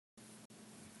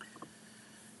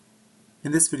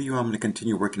In this video, I'm going to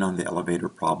continue working on the elevator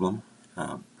problem,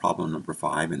 problem number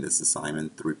 5 in this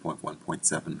assignment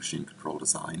 3.1.7 machine control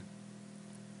design.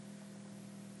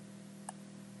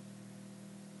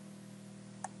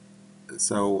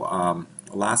 So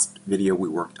last video we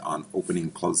worked on opening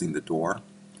and closing the door.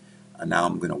 Now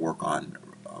I'm going to work on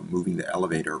moving the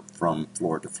elevator from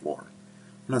floor to floor.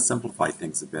 I'm going to simplify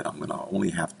things a bit. I'm going to only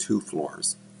have 2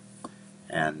 floors,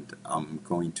 and I'm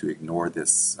going to ignore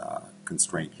this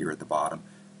constraint here at the bottom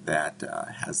that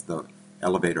has the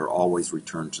elevator always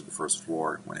return to the first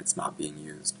floor when it's not being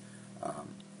used.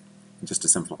 Just to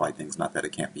simplify things, not that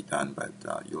it can't be done, but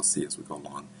you'll see as we go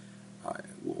along.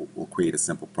 We'll create a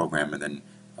simple program, and then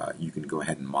you can go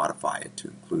ahead and modify it to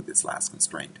include this last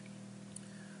constraint.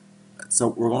 So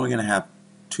we're only going to have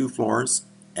 2 floors,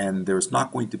 and there's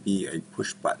not going to be a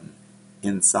push button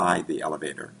inside the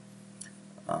elevator.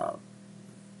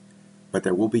 But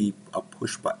there will be a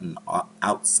push button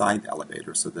outside the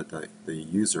elevator so that the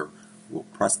user will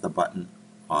press the button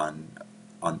on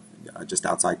just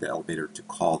outside the elevator to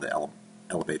call the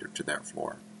elevator to their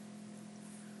floor.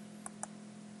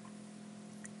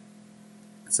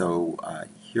 So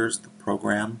here's the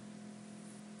program.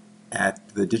 At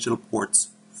the digital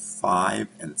ports 5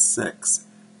 and 6,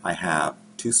 I have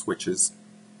 2 switches,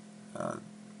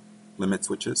 limit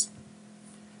switches,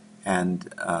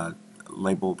 and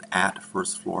labeled at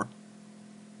first floor,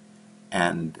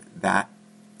 and that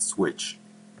switch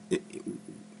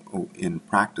in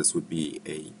practice would be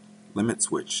a limit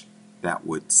switch that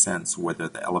would sense whether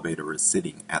the elevator is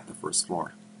sitting at the first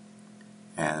floor,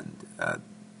 and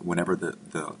whenever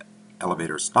the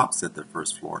elevator stops at the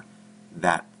first floor,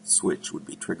 that switch would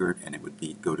be triggered and it would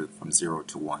be from 0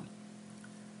 to 1.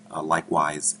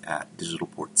 Likewise, at digital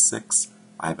port 6,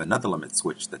 I have another limit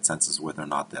switch that senses whether or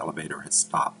not the elevator has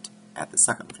stopped at the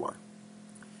second floor.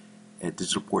 At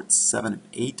digital ports 7 and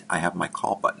 8, I have my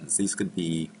call buttons. These could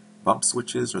be bump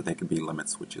switches or they could be limit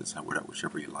switches,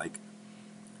 whichever you like.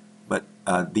 But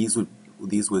these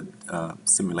would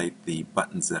simulate the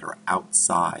buttons that are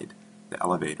outside the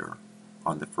elevator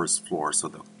on the first floor, so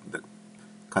the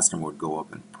customer would go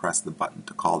up and press the button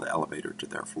to call the elevator to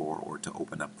their floor or to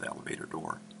open up the elevator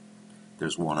door.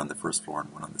 There's one on the first floor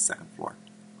and one on the second floor.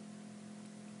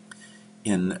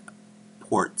 In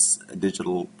ports,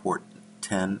 digital port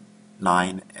 10,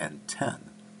 9, and 10,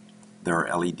 there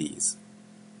are LEDs.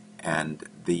 And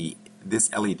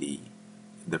this LED,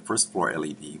 the first floor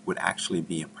LED, would actually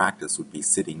be, in practice, would be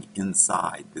sitting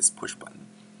inside this push button.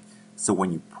 So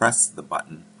when you press the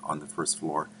button on the first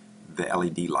floor, the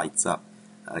LED lights up,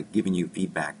 giving you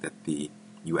feedback that the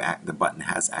button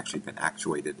has actually been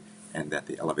actuated and that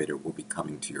the elevator will be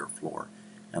coming to your floor.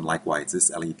 And likewise, this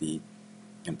LED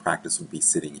in practice would be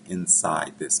sitting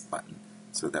inside this button,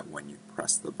 so that when you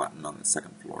press the button on the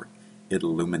second floor, it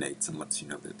illuminates and lets you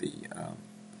know that the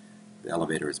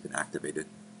elevator has been activated.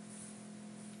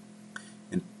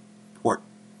 In port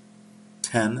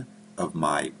 10 of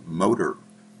my motor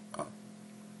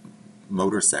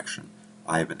section,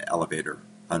 I have an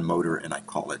motor, and I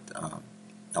call it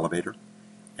elevator,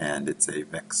 and it's a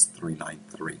VEX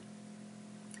 393,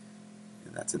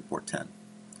 and that's in port 10.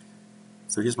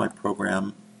 So here's my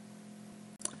program.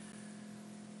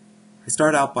 I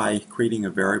start out by creating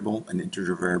an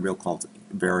integer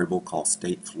variable called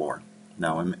state floor.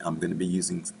 Now I'm going to be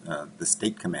using the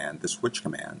state command, the switch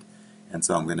command, and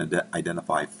so I'm going to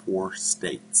identify 4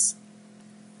 states.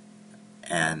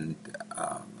 And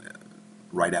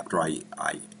right after I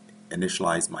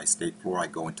initialize my state floor, I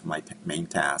go into my main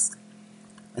task.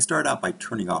 I start out by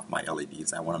turning off my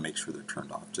LEDs. I want to make sure they're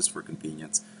turned off just for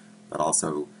convenience, but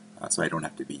also so I don't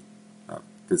have to be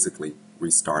physically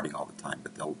restarting all the time,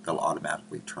 but they'll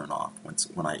automatically turn off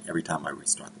every time I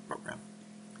restart the program.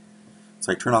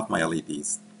 So I turn off my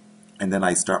LEDs, and then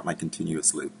I start my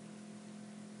continuous loop.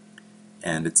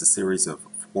 And it's a series of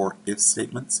 4 if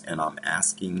statements, and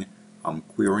I'm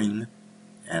querying,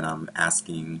 and I'm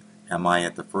asking, am I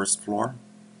at the first floor?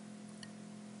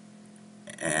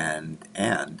 And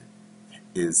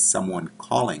is someone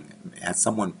calling? Has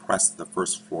someone pressed the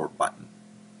first floor button?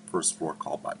 First floor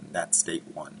call button. That's state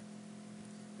 1.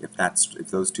 If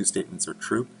those 2 statements are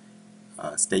true,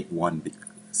 state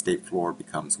floor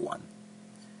becomes 1,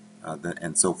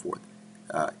 and so forth.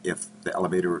 If the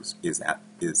elevator is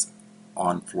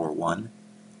on floor 1,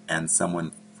 and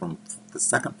someone from the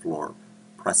second floor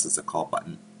presses a call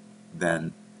button,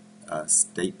 then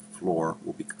state floor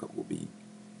will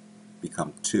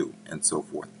become 2, and so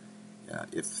forth.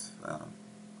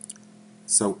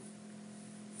 So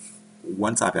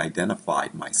once I've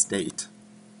identified my state,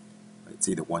 it's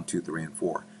either 1, 2, 3, and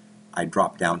 4, I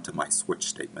drop down to my switch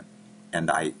statement, and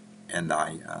I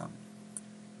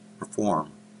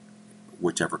perform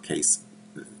whichever case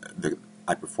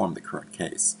I perform the current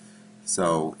case.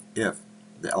 So if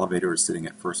the elevator is sitting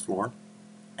at first floor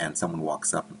and someone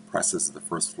walks up and presses the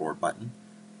first floor button,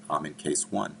 I'm in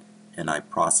case 1, and I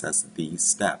process these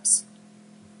steps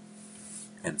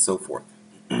and so forth.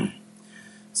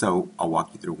 So I'll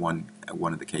walk you through one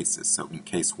of the cases. So in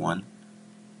case 1,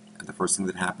 the first thing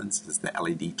that happens is the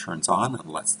LED turns on and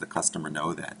lets the customer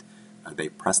know that they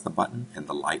press the button, and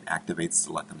the light activates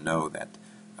to let them know that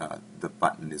the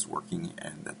button is working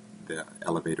and that the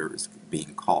elevator is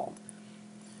being called.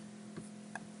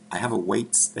 I have a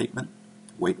wait statement,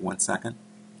 wait 1 second,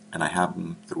 and I have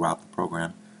them throughout the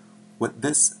program. What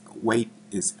this wait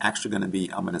is actually going to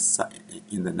be, I'm going to,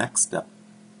 in the next step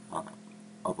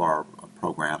of our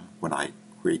program, when I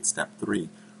create step 3,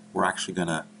 we're actually going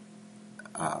to,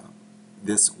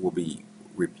 this will be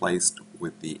replaced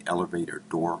with the elevator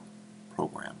door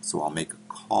program. So I'll make a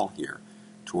call here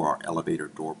to our elevator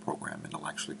door program, and it'll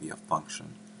actually be a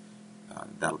function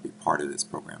that'll be part of this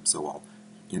program. So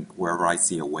wherever I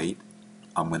see a wait,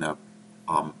 I'm going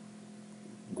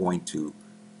to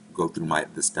go through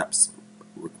the steps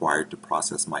required to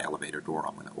process my elevator door.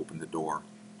 I'm going to open the door,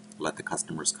 let the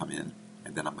customers come in,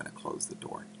 and then I'm going to close the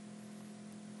door.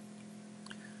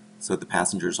 So the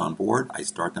passenger's on board, I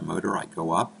start the motor, I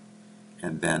go up,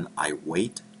 and then I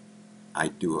wait. I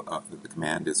do the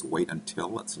command is wait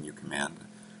until. It's a new command.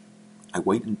 I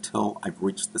wait until I've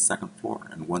reached the 2nd floor,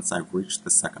 and once I've reached the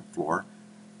 2nd floor,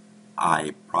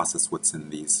 I process what's in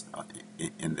these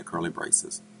in the curly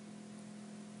braces.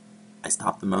 I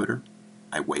stop the motor.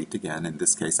 I wait again. In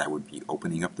this case, I would be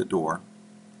opening up the door,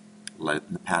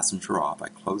 letting the passenger off. I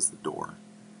close the door.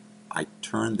 I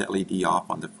turn the LED off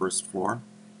on the 1st floor,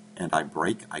 and I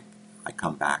brake. I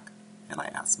come back, and I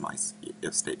ask my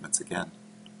if statements again.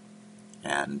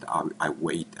 And I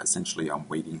wait. Essentially, I'm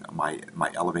waiting. My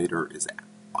elevator is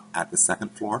at the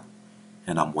 2nd floor,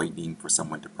 and I'm waiting for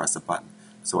someone to press a button.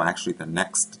 So actually, the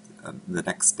next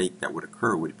state that would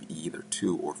occur would be either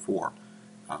 2 or 4.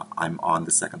 I'm on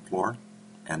the 2nd floor,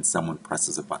 and someone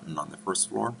presses a button on the 1st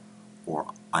floor,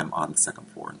 or I'm on the 2nd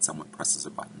floor and someone presses a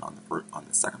button on the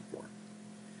 2nd floor,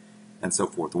 and so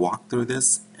forth. Walk through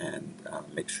this and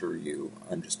make sure you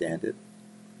understand it.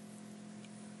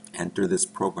 Enter this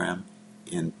program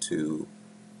into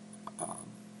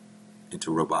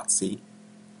Robot C.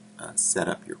 Set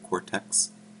up your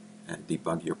Cortex and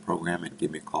debug your program, and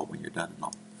give me a call when you're done,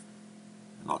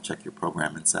 and I'll check your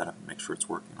program and setup and make sure it's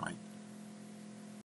working right.